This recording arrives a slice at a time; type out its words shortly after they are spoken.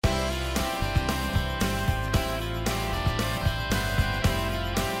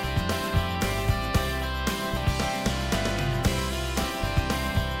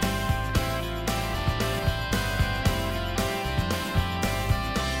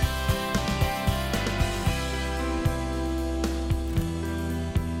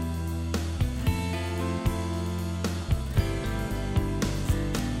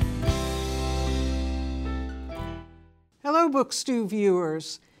Book Stew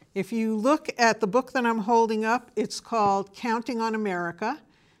viewers. If you look at the book that I'm holding up, it's called Counting on America.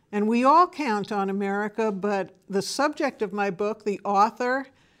 And we all count on America, but the subject of my book, the author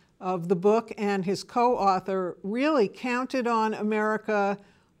of the book and his co-author, really counted on America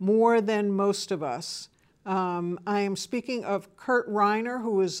more than most of us. I am speaking of Kurt Reiner,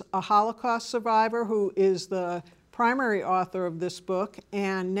 who is a Holocaust survivor, who is the primary author of this book.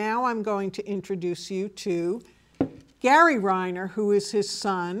 And now I'm going to introduce you to Gary Reiner, who is his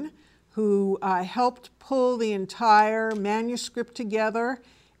son, who helped pull the entire manuscript together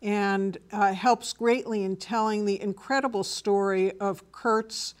and helps greatly in telling the incredible story of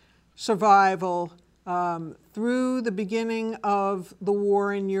Kurt's survival through the beginning of the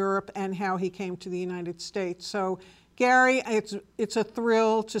war in Europe and how he came to the United States. So, Gary, it's a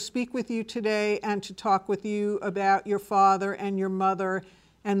thrill to speak with you today and to talk with you about your father and your mother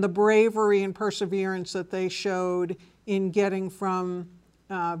and the bravery and perseverance that they showed in getting from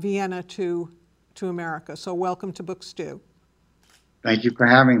Vienna to America. So welcome to Book Stew. Thank you for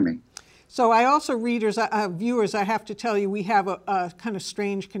having me. So I also, viewers, I have to tell you, we have a kind of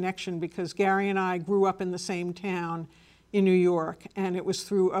strange connection because Gary and I grew up in the same town in New York, and it was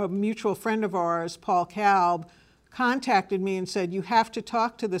through a mutual friend of ours, Paul Kalb, contacted me and said, you have to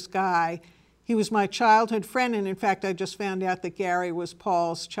talk to this guy. He was my childhood friend, and in fact, I just found out that Gary was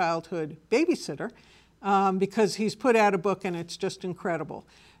Paul's childhood babysitter because he's put out a book and it's just incredible.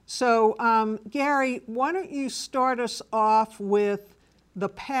 So Gary, why don't you start us off with the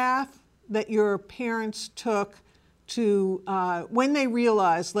path that your parents took to when they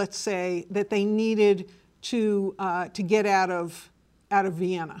realized, let's say, that they needed to get out of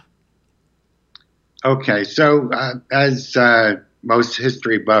Vienna. Okay, so as most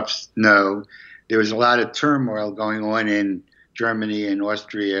history buffs know, there was a lot of turmoil going on in Germany and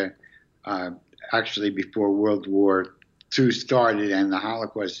Austria actually before World War II started, and the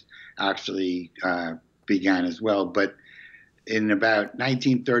Holocaust actually began as well. But in about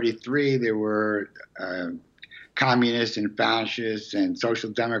 1933, there were communists and fascists and social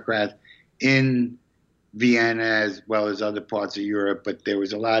democrats in Vienna as well as other parts of Europe, but there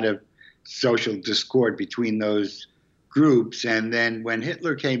was a lot of social discord between those groups. And then when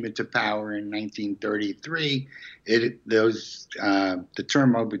Hitler came into power in 1933, the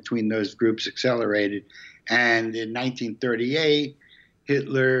turmoil between those groups accelerated. And in 1938,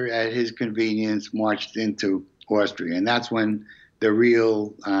 Hitler, at his convenience, marched into Austria. And that's when the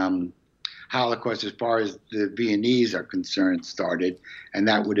real Holocaust, as far as the Viennese are concerned, started. And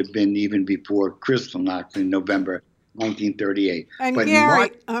that would have been even before Kristallnacht in November 1938. And but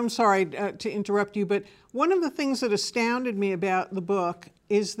Gary, I'm sorry to interrupt you, but one of the things that astounded me about the book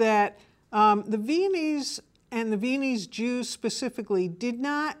is that the Viennese and the Viennese Jews specifically did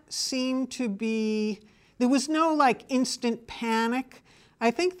not seem to be, there was no like instant panic.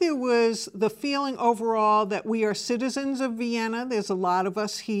 I think there was the feeling overall that we are citizens of Vienna. There's a lot of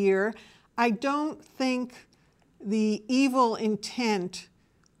us here. I don't think the evil intent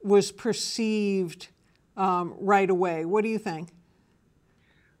was perceived right away. What do you think?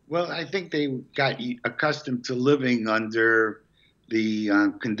 Well, I think they got accustomed to living under the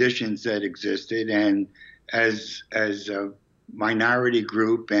conditions that existed, and as a minority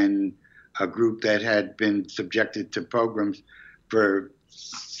group and a group that had been subjected to pogroms for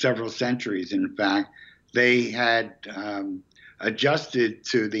several centuries, in fact, they had adjusted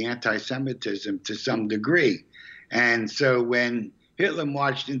to the anti-Semitism to some degree. And so when Hitler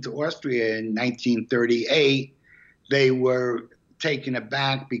marched into Austria in 1938, they were taken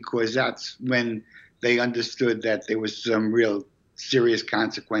aback because that's when they understood that there was some real serious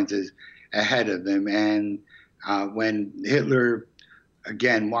consequences ahead of them. And when Hitler,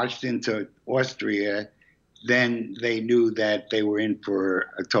 again, marched into Austria, then they knew that they were in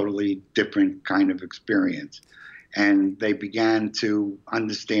for a totally different kind of experience. And they began to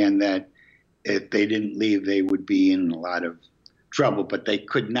understand that if they didn't leave, they would be in a lot of trouble, but they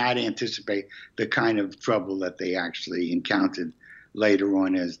could not anticipate the kind of trouble that they actually encountered later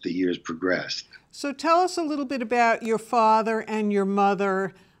on as the years progressed. So tell us a little bit about your father and your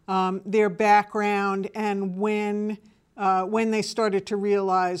mother, their background, and when they started to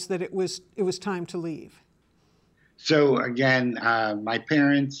realize that it was time to leave. So again, my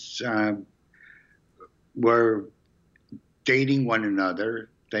parents were dating one another.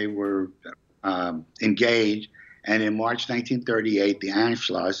 They were engaged. And in March 1938, the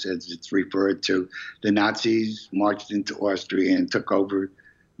Anschluss, as it's referred to, the Nazis marched into Austria and took over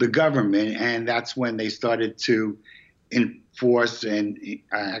the government. And that's when they started to enforce and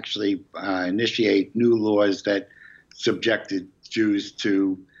actually initiate new laws that subjected Jews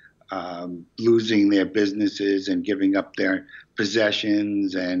to losing their businesses and giving up their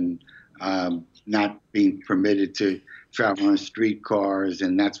possessions and not being permitted to travel on streetcars.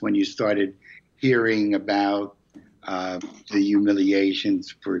 And that's when you started hearing about the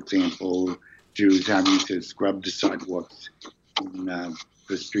humiliations, for example, Jews having to scrub the sidewalks in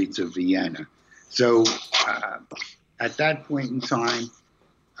the streets of Vienna. So at that point in time,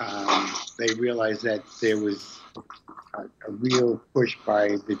 they realized that there was a real push by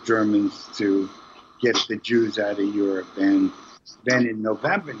the Germans to get the Jews out of Europe. And then in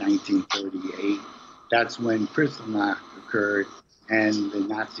November 1938, that's when Kristallnacht occurred, and the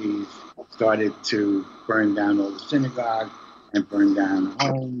Nazis started to burn down all the synagogues and burn down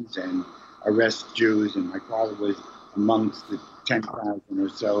homes and arrest Jews. And my father was amongst the 10,000 or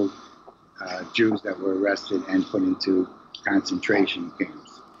so Jews that were arrested and put into concentration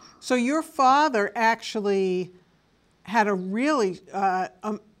camps. So your father actually had a really, I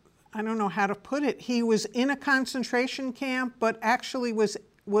don't know how to put it, he was in a concentration camp, but actually was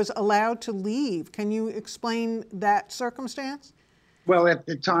allowed to leave. Can you explain that circumstance? Well, at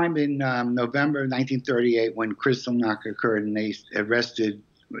the time in November 1938, when Kristallnacht occurred and they arrested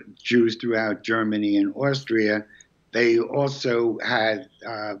Jews throughout Germany and Austria, they also had,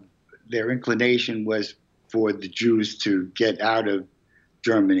 their inclination was for the Jews to get out of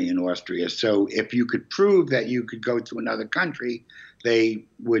Germany and Austria. So if you could prove that you could go to another country, they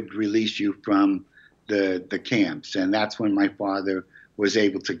would release you from the camps. And that's when my father was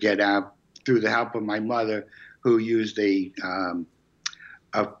able to get out through the help of my mother, who used a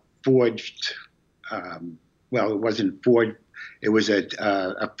forged, well, it wasn't forged, it was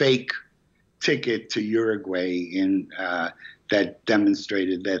a fake ticket to Uruguay that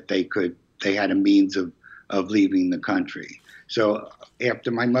demonstrated that they had a means of leaving the country. So after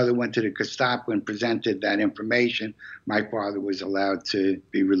my mother went to the Gestapo and presented that information, my father was allowed to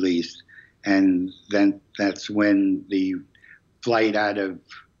be released. And then that's when the flight out of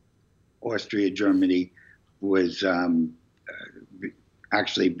Austria, Germany was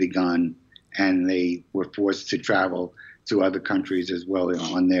actually begun, and they were forced to travel to other countries as well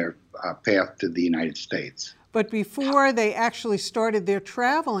on their path to the United States. But before they actually started their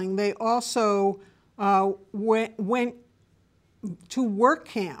traveling, they also went to work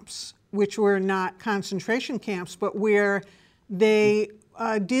camps, which were not concentration camps, but where they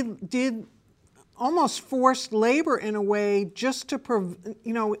did almost forced labor in a way, just to,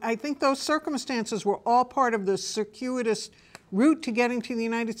 I think those circumstances were all part of the circuitous route to getting to the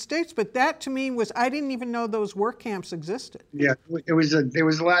United States. But that to me was, I didn't even know those work camps existed. Yeah, there was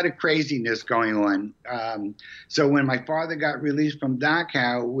a lot of craziness going on. So when my father got released from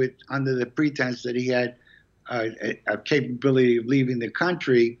Dachau under the pretense that he had a capability of leaving the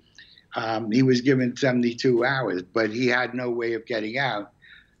country, he was given 72 hours, but he had no way of getting out.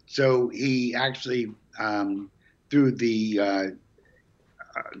 So he actually, through the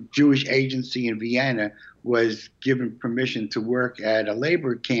Jewish agency in Vienna, was given permission to work at a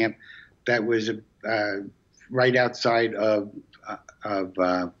labor camp that was right outside of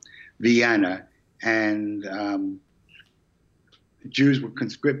Vienna, and Jews were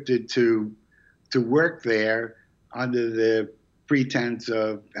conscripted to work there under the pretense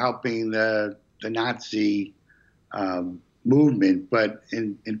of helping the Nazi movement, but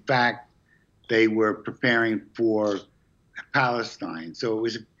in fact they were preparing for Palestine. So it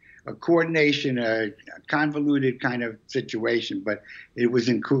was a coordination, a convoluted kind of situation, but it was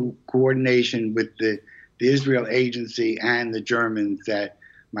in coordination with the Israel agency and the Germans that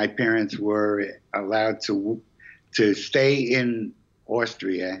my parents were allowed to stay in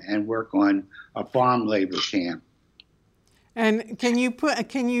Austria and work on a farm labor camp. And can you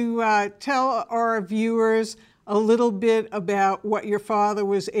tell our viewers a little bit about what your father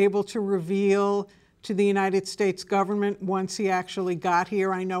was able to reveal to the United States government once he actually got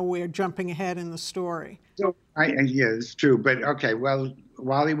here? I know we're jumping ahead in the story. So, yeah, it's true. But okay, well,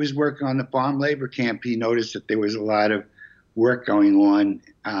 while he was working on the farm labor camp, he noticed that there was a lot of work going on,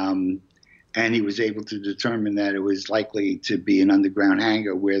 and he was able to determine that it was likely to be an underground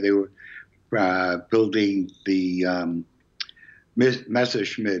hangar where they were building the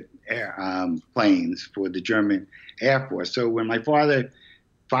Messerschmitt planes for the German Air Force. So when my father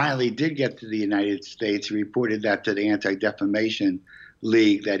finally did get to the United States, he reported that to the Anti-Defamation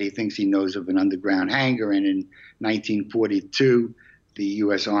League, that he thinks he knows of an underground hangar. And in 1942, the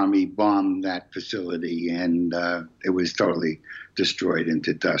U.S. Army bombed that facility, and it was totally destroyed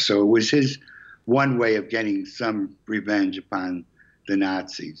into dust. So it was his one way of getting some revenge upon the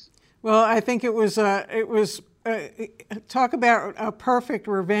Nazis. Well, I think it was talk about a perfect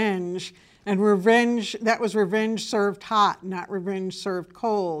revenge. And revenge, that was revenge served hot, not revenge served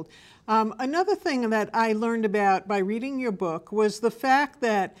cold. Another thing that I learned about by reading your book was the fact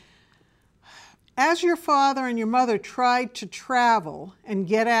that as your father and your mother tried to travel and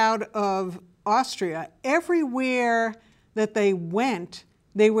get out of Austria, everywhere that they went,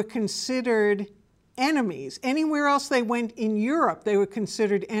 they were considered enemies. Anywhere else they went in Europe, they were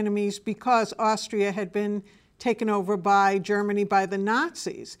considered enemies because Austria had been taken over by Germany, by the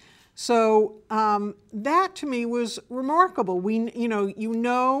Nazis. So that to me was remarkable. You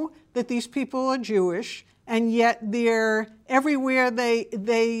know that these people are Jewish, and yet they're everywhere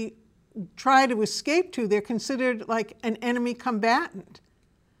they try to escape to, they're considered like an enemy combatant.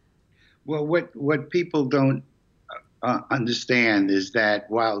 Well, what people don't understand is that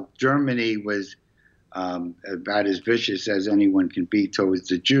while Germany was about as vicious as anyone can be towards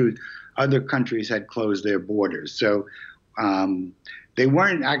the Jews, other countries had closed their borders. So they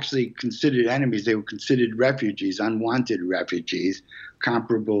weren't actually considered enemies. They were considered refugees, unwanted refugees,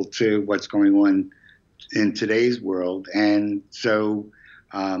 comparable to what's going on in today's world. And so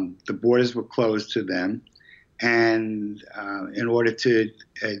the borders were closed to them. And in order to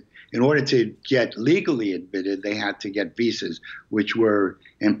get legally admitted, they had to get visas, which were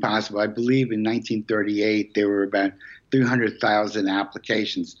impossible. I believe in 1938, there were about 300,000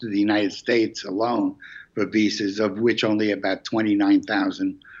 applications to the United States alone for visas, of which only about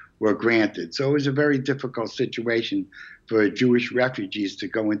 29,000 were granted. So it was a very difficult situation for Jewish refugees to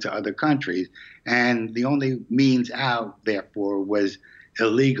go into other countries. And the only means out, therefore, was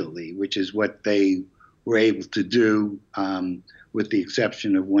illegally, which is what they were able to do, with the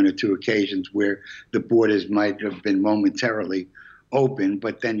exception of one or two occasions where the borders might have been momentarily open,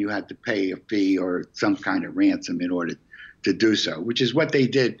 but then you had to pay a fee or some kind of ransom in order to do so, which is what they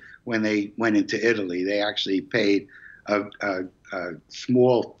did when they went into Italy. They actually paid a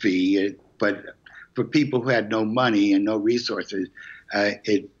small fee, but for people who had no money and no resources,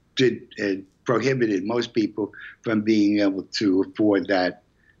 it prohibited most people from being able to afford that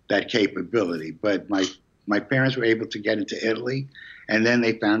capability. But my parents were able to get into Italy, and then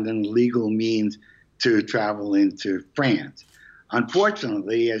they found an legal means to travel into France.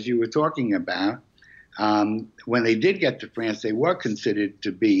 Unfortunately, as you were talking about, when they did get to France, they were considered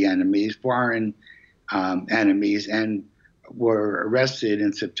to be enemies, foreign enemies, and were arrested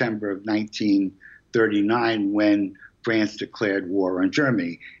in September of 1939 when France declared war on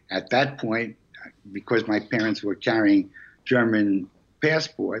Germany. At that point, because my parents were carrying German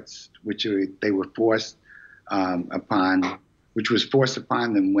passports, which they were forced upon, which was forced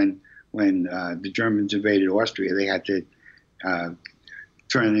upon them when the Germans invaded Austria. They had to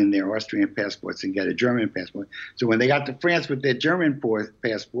turn in their Austrian passports and get a German passport. So when they got to France with their German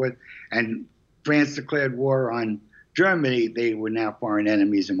passport and France declared war on Germany, they were now foreign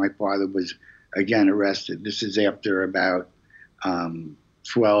enemies, and my father was again arrested. This is after about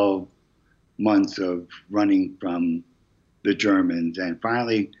 12 months of running from the Germans, and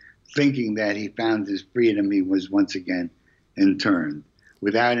finally thinking that he found his freedom, he was once again interned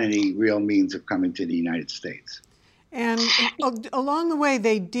without any real means of coming to the United States. And along the way,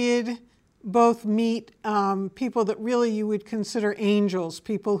 they did both meet people that really you would consider angels,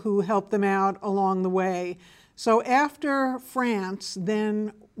 people who helped them out along the way. So after France,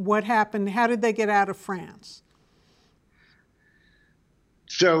 then what happened? How did they get out of France?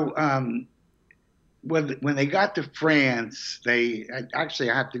 So when they got to France, I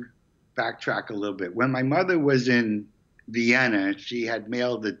have to backtrack a little bit. When my mother was in Vienna, she had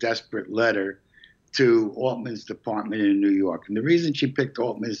mailed a desperate letter to Altman's department in New York. And the reason she picked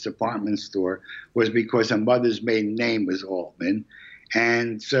Altman's department store was because her mother's maiden name was Altman.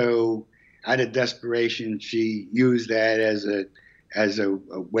 And so out of desperation, she used that as a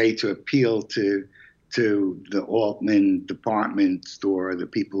way to appeal to the Altman department store, the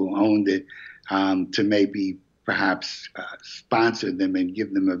people who owned it, to maybe perhaps sponsor them and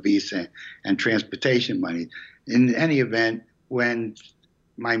give them a visa and transportation money. In any event, when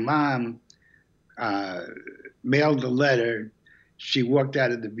my mom mailed the letter, she walked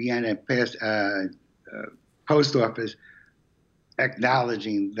out of the Vienna post office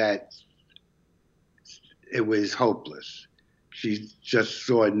acknowledging that it was hopeless. She just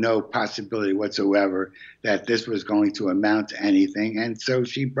saw no possibility whatsoever that this was going to amount to anything. And so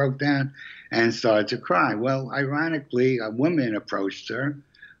she broke down and started to cry. Well, ironically, a woman approached her,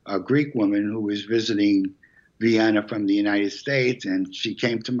 a Greek woman who was visiting Vienna from the United States, and she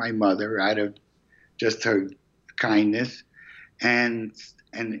came to my mother out of just her kindness and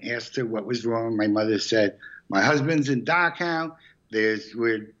asked her what was wrong. My mother said, "My husband's in Dachau.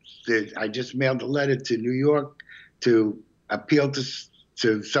 I just mailed a letter to New York to appeal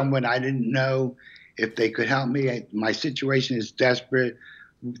to someone I didn't know if they could help me. My situation is desperate.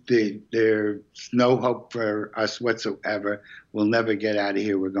 there's no hope for us whatsoever. We'll never get out of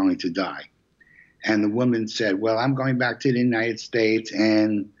here. We're going to die. And the woman said, well, I'm going back to the United States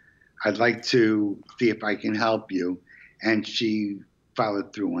and I'd like to see if I can help you. And she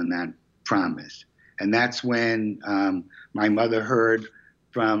followed through on that promise. And that's when my mother heard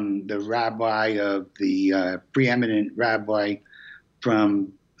from the rabbi of the preeminent rabbi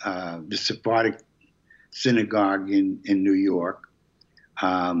from the Sephardic synagogue in New York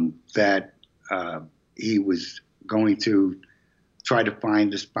that he was going to try to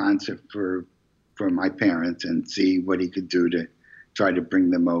find a sponsor for my parents and see what he could do to try to bring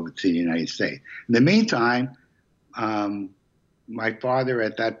them over to the United States. In the meantime, my father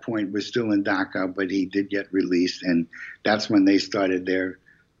at that point was still in Dhaka, but he did get released, and that's when they started their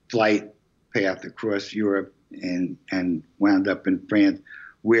flight path across Europe and wound up in France,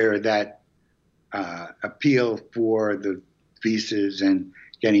 where that appeal for the visas and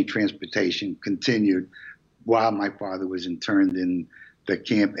getting transportation continued while my father was interned in the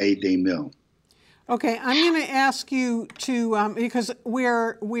Camp A. Mill. Okay, I'm going to ask you to, because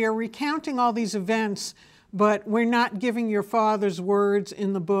we're recounting all these events, but we're not giving your father's words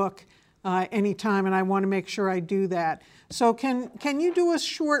in the book anytime, and I want to make sure I do that. So can you do a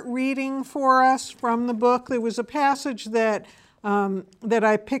short reading for us from the book? There was a passage that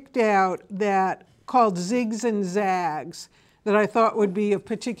I picked out that called Zigs and Zags that I thought would be of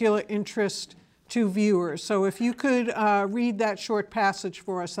particular interest to viewers. So if you could read that short passage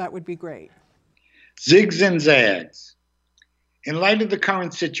for us, that would be great. Zigs and zags. In light of the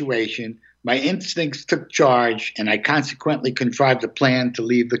current situation, my instincts took charge and I consequently contrived a plan to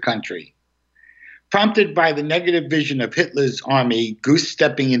leave the country. Prompted by the negative vision of Hitler's army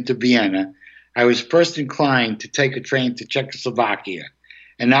goose-stepping into Vienna, I was first inclined to take a train to Czechoslovakia,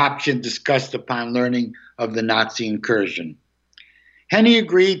 an option discussed upon learning of the Nazi incursion. Henny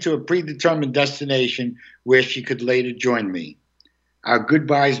agreed to a predetermined destination where she could later join me. Our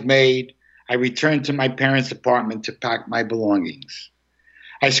goodbyes made, I returned to my parents' apartment to pack my belongings.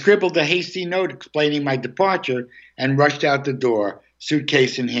 I scribbled a hasty note explaining my departure and rushed out the door,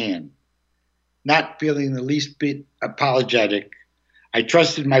 suitcase in hand. Not feeling the least bit apologetic, I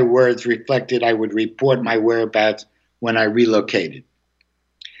trusted my words reflected I would report my whereabouts when I relocated.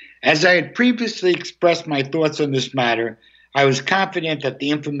 As I had previously expressed my thoughts on this matter, I was confident that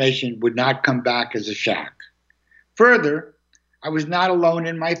the information would not come back as a shock. Further, I was not alone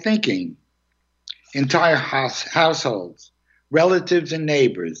in my thinking. Entire households, relatives and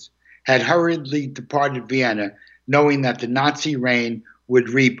neighbors had hurriedly departed Vienna, knowing that the Nazi reign would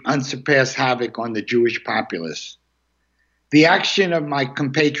reap unsurpassed havoc on the Jewish populace. The action of my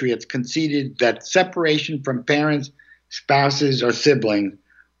compatriots conceded that separation from parents, spouses, or siblings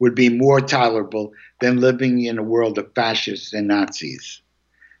would be more tolerable than living in a world of fascists and Nazis.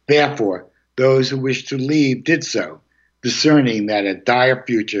 Therefore, those who wished to leave did so, discerning that a dire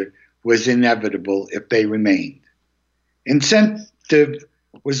future was inevitable if they remained. Incentive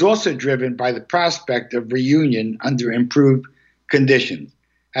was also driven by the prospect of reunion under improved conditions.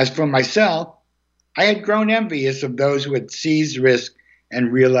 As for myself, I had grown envious of those who had seized risk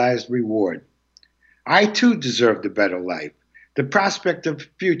and realized reward. I too deserved a better life, the prospect of a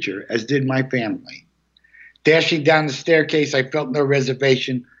future, as did my family. Dashing down the staircase, I felt no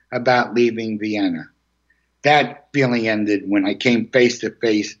reservation about leaving Vienna. That feeling ended when I came face to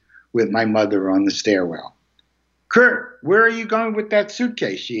face with my mother on the stairwell. Kurt, where are you going with that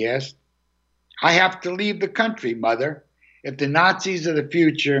suitcase? She asked. I have to leave the country, Mother. If the Nazis are the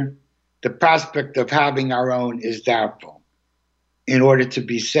future, the prospect of having our own is doubtful. In order to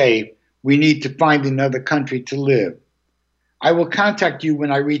be safe, we need to find another country to live. I will contact you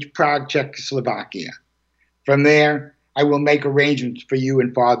when I reach Prague, Czechoslovakia. From there, I will make arrangements for you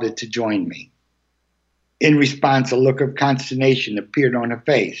and Father to join me. In response, a look of consternation appeared on her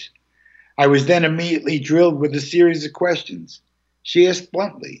face. I was then immediately drilled with a series of questions. She asked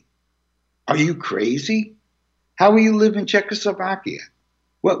bluntly, "Are you crazy? How will you live in Czechoslovakia?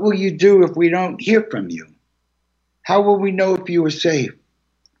 What will you do if we don't hear from you? How will we know if you are safe?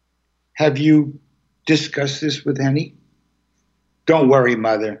 Have you discussed this with Henny?" Don't worry,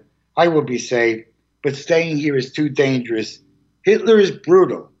 Mother. I will be safe, but staying here is too dangerous. Hitler is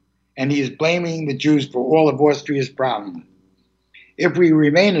brutal, and he is blaming the Jews for all of Austria's problems. If we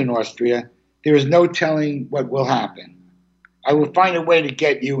remain in Austria, there is no telling what will happen. I will find a way to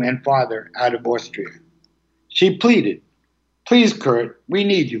get you and Father out of Austria. She pleaded, "Please, Kurt, we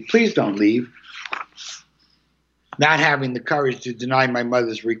need you. Please don't leave." Not having the courage to deny my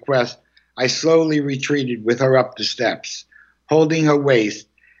mother's request, I slowly retreated with her up the steps, holding her waist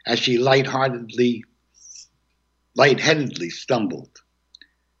as she lightheadedly stumbled.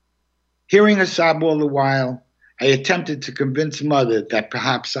 Hearing her sob all the while, I attempted to convince Mother that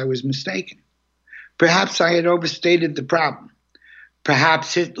perhaps I was mistaken. Perhaps I had overstated the problem.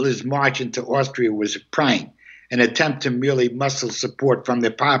 Perhaps Hitler's march into Austria was a prank, an attempt to merely muscle support from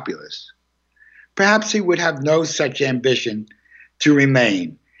the populace. Perhaps he would have no such ambition to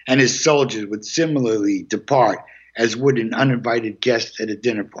remain, and his soldiers would similarly depart as would an uninvited guest at a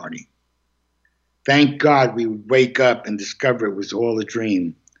dinner party. Thank God we would wake up and discover it was all a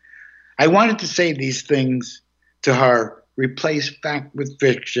dream. I wanted to say these things to her, replace fact with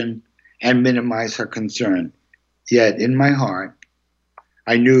fiction, and minimize her concern. Yet in my heart,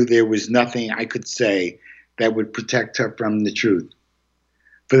 I knew there was nothing I could say that would protect her from the truth.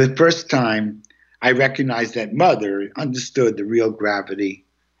 For the first time, I recognized that Mother understood the real gravity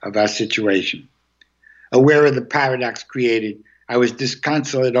of our situation. Aware of the paradox created, I was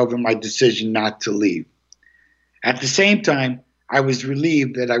disconsolate over my decision not to leave. At the same time, I was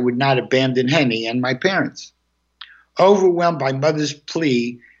relieved that I would not abandon Henny and my parents. Overwhelmed by Mother's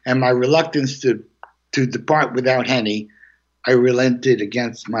plea and my reluctance to depart without Henny, I relented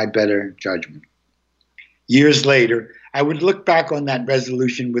against my better judgment. Years later, I would look back on that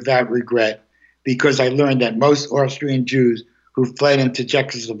resolution without regret, because I learned that most Austrian Jews who fled into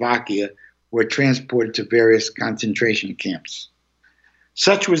Czechoslovakia were transported to various concentration camps.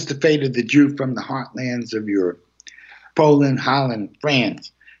 Such was the fate of the Jew from the heartlands of Europe: Poland, Holland,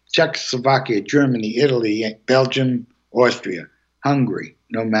 France, Czechoslovakia, Germany, Italy, Belgium, Austria, Hungary,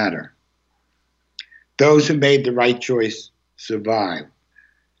 no matter. Those who made the right choice survived.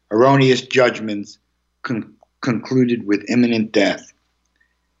 Erroneous judgments concluded with imminent death.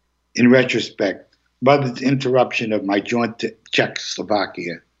 In retrospect, Mother's interruption of my jaunt to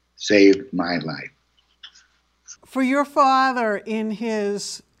Czechoslovakia saved my life. For your father, in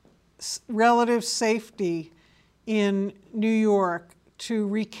his relative safety in New York, to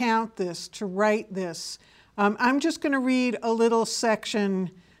recount this, to write this, I'm just going to read a little section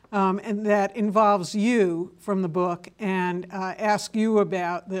and that involves you from the book and ask you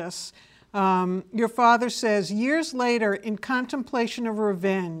about this. Your father says, "Years later, in contemplation of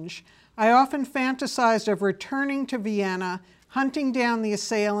revenge, I often fantasized of returning to Vienna, hunting down the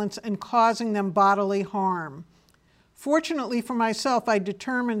assailants and causing them bodily harm. Fortunately for myself, I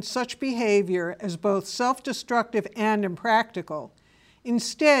determined such behavior as both self-destructive and impractical.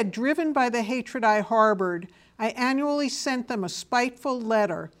 Instead, driven by the hatred I harbored, I annually sent them a spiteful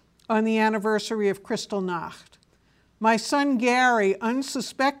letter on the anniversary of Kristallnacht. My son Gary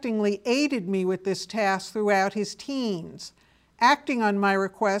unsuspectingly aided me with this task throughout his teens. Acting on my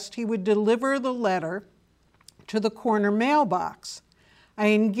request, he would deliver the letter to the corner mailbox. I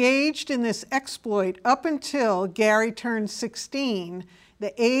engaged in this exploit up until Gary turned 16,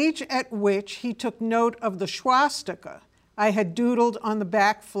 the age at which he took note of the swastika I had doodled on the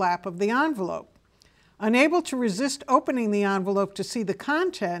back flap of the envelope. Unable to resist opening the envelope to see the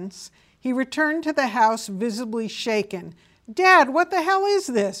contents, he returned to the house visibly shaken. 'Dad, what the hell is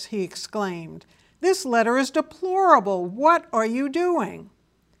this?' he exclaimed. 'This letter is deplorable. What are you doing?'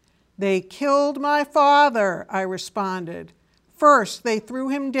 'They killed my father,' I responded. 'First, they threw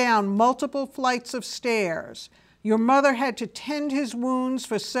him down multiple flights of stairs. Your mother had to tend his wounds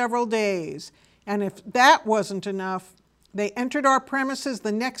for several days. And if that wasn't enough, they entered our premises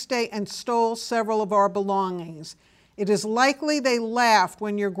the next day and stole several of our belongings. It is likely they laughed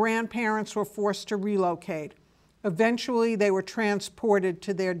when your grandparents were forced to relocate. Eventually, they were transported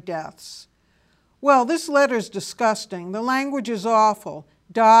to their deaths.' Well, this letter's disgusting. The language is awful.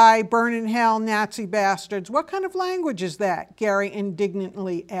 Die, burn in hell, Nazi bastards. What kind of language is that?" Gary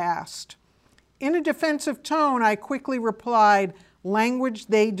indignantly asked. In a defensive tone, I quickly replied, "Language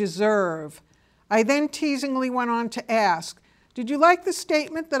they deserve." I then teasingly went on to ask, "Did you like the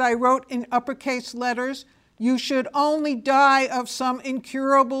statement that I wrote in uppercase letters? You should only die of some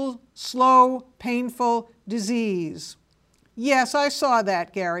incurable, slow, painful disease." "Yes, I saw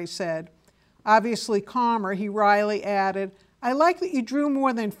that," Gary said. Obviously calmer, he wryly added, "I like that you drew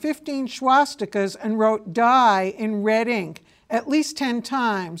more than 15 swastikas and wrote die in red ink, at least 10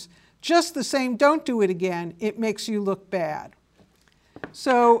 times. Just the same, don't do it again. It makes you look bad."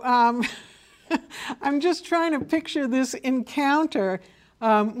 So I'm just trying to picture this encounter.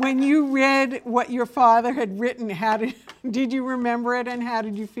 When you read what your father had written, did you remember it, and how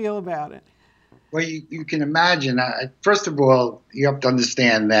did you feel about it? Well, you can imagine. First of all, you have to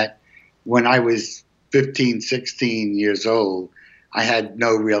understand that when I was 15, 16 years old, I had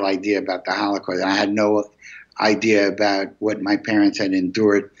no real idea about the Holocaust. I had no idea about what my parents had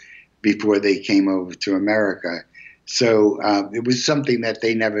endured before they came over to America. So it was something that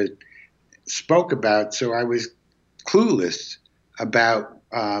they never spoke about. So I was clueless about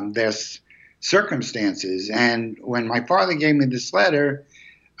their circumstances. And when my father gave me this letter,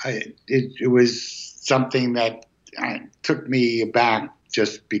 it was something that took me aback,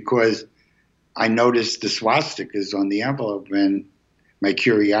 just because I noticed the swastikas on the envelope, and my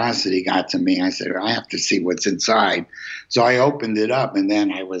curiosity got to me. I said, I have to see what's inside. So I opened it up, and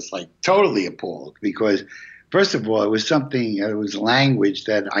then I was like totally appalled, because first of all, it was language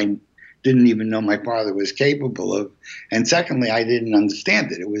that I didn't even know my father was capable of. And secondly, I didn't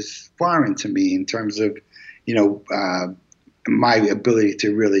understand it. It was foreign to me in terms of, my ability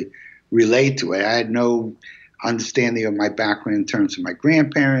to really relate to it. I had no understanding of my background in terms of my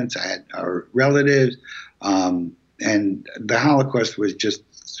grandparents. I had relatives. And the Holocaust was just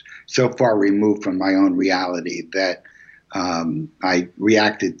so far removed from my own reality that I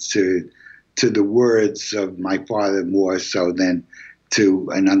reacted to the words of my father more so than to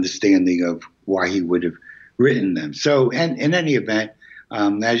an understanding of why he would have written them. So, and in any event,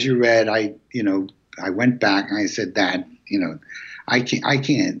 as you read, I went back and I said, Dad, I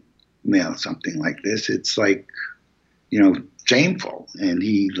can't mail something like this. It's like, shameful. And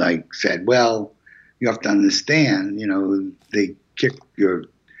he said, well, you have to understand, they kicked your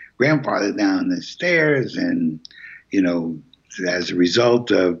grandfather down the stairs, and, as a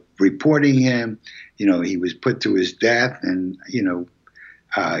result of reporting him, he was put to his death, and, you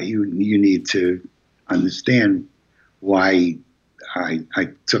need to understand why I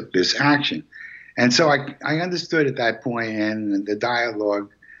took this action. And so I understood at that point, and the dialogue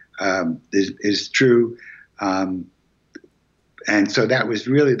is true. And so that was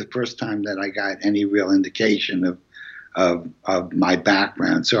really the first time that I got any real indication of my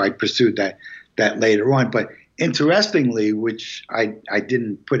background. So I pursued that later on. But interestingly, which I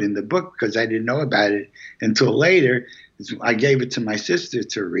didn't put in the book because I didn't know about it until later, is I gave it to my sister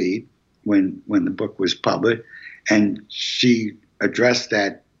to read when the book was published, and she addressed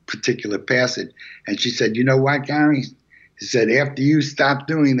that particular passage. And she said, you know what, Gary? She said, after you stopped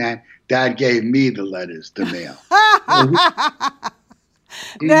doing that, Dad gave me the letters to mail.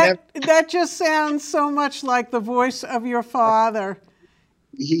 That just sounds so much like the voice of your father.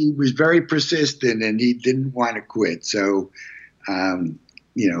 He was very persistent, and he didn't want to quit. So,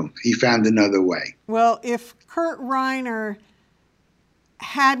 he found another way. Well, if Kurt Reiner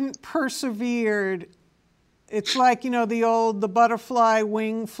hadn't persevered, it's like, the butterfly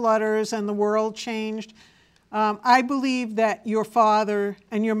wing flutters and the world changed. I believe that your father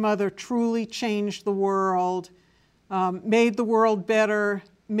and your mother truly changed the world, made the world better,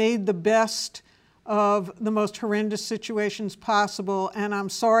 made the best of the most horrendous situations possible. And I'm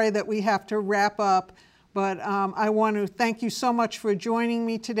sorry that we have to wrap up, but I want to thank you so much for joining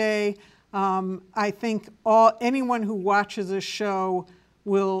me today. I think anyone who watches this show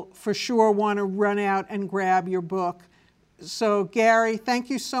will for sure want to run out and grab your book. So Gary,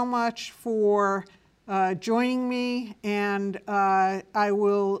 thank you so much for joining me, and I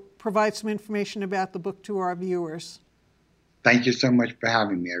will provide some information about the book to our viewers. Thank you so much for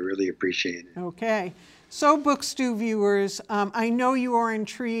having me. I really appreciate it. Okay. So Book Stew viewers, I know you are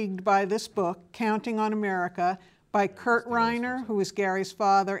intrigued by this book, Counting on America, by Kurt Reiner, who is Gary's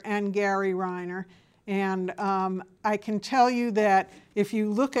father, and Gary Reiner. And I can tell you that if you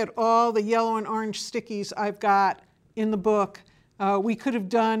look at all the yellow and orange stickies I've got in the book, we could have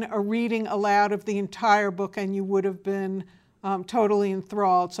done a reading aloud of the entire book, and you would have been totally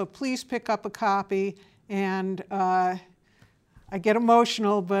enthralled. So please pick up a copy. And I get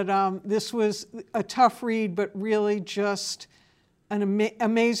emotional, but this was a tough read, but really just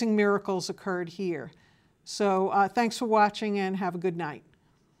amazing miracles occurred here. So thanks for watching, and have a good night.